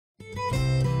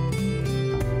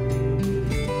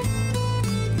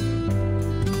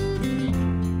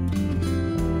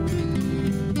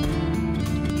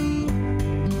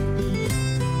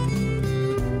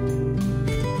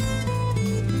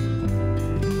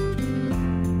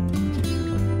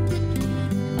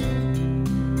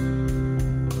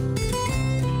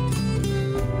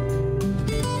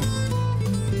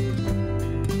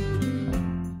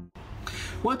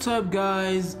What's up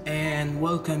guys, and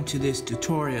welcome to this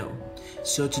tutorial.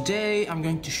 So today I'm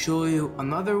going to show you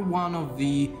another one of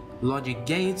the logic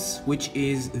gates, which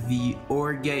is the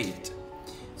OR gate.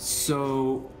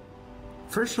 So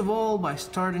first of all, by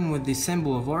starting with the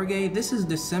symbol of OR gate, this is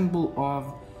the symbol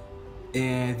of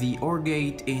the OR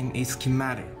gate in a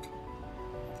schematic.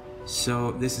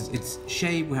 So this is its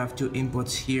shape. We have two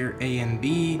inputs here, A and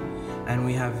B, and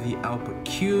we have the output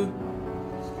Q.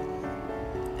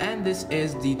 And this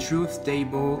is the truth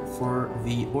table for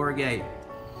the OR gate.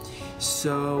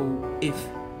 So if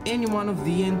any one of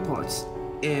the inputs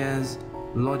is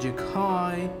logic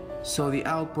high, so the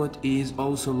output is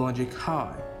also logic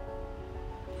high.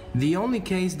 The only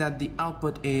case that the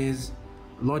output is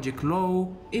logic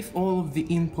low if all of the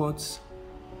inputs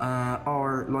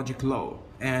are logic low,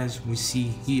 as we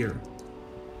see here.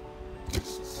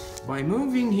 By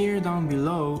moving here down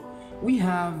below, we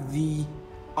have the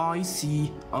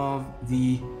IC of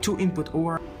the two input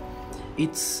OR.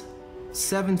 It's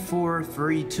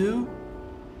 7432,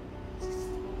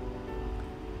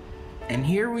 and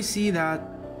here we see that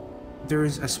there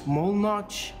is a small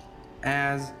notch,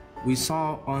 as we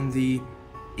saw on the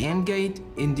AND gate,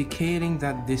 indicating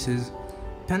that this is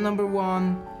pin number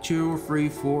 1, 2, 3,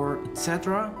 4,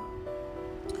 etc.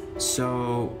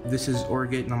 So this is OR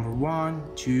gate number 1,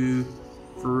 2,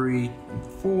 3, and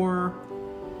 4.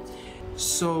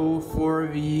 So for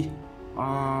the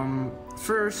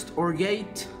first OR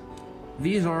gate,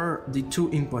 these are the two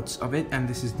inputs of it, and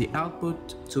this is the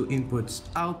output, two inputs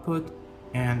output,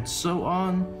 and so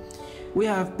on. We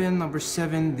have pin number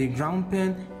 7, the ground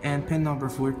pin, and pin number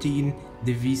 14,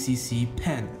 the VCC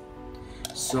pin.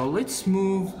 So let's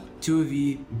move to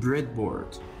the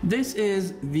breadboard. This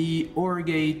is the OR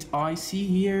gate IC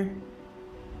here,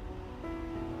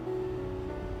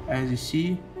 as you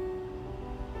see.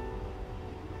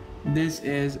 This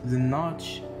is the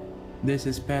notch. This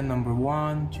is pin number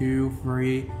 1, 2,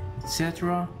 3,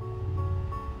 etc.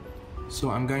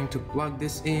 So I'm going to plug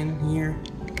this in here.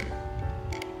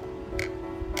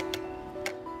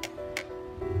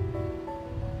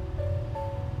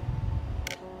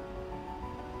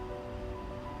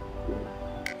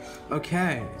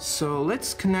 Okay, so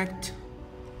let's connect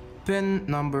pin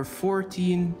number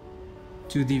 14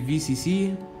 to the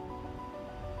VCC.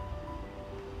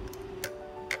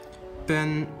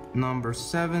 Pin number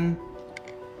 7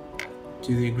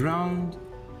 to the ground.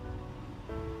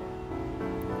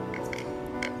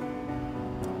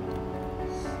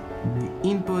 The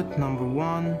input number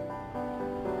 1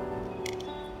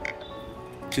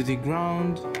 to the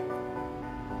ground.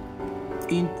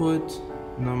 Input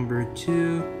number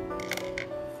 2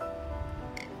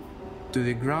 to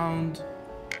the ground.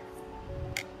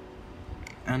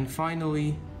 And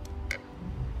finally,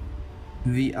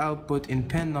 the output in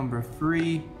pin number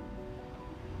 3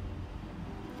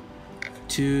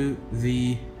 to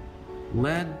the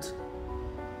LED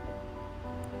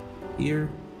here.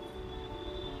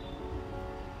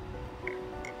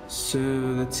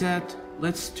 So that's it.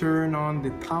 Let's turn on the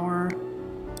power.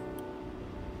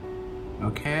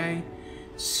 Okay,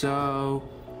 so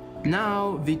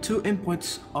now the two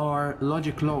inputs are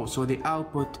logic low, so the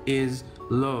output is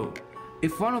low.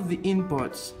 If one of the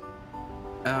inputs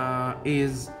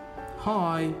is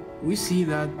high, we see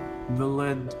that the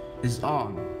LED is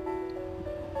on.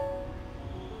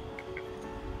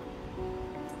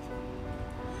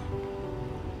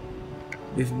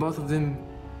 If both of them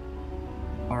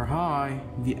are high,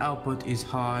 the output is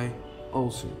high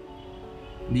also.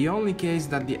 The only case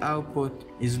that the output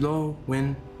is low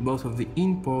when both of the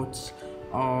inputs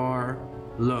are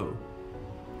low.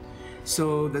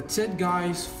 So that's it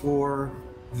guys for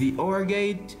the OR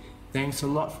gate. Thanks a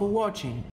lot for watching.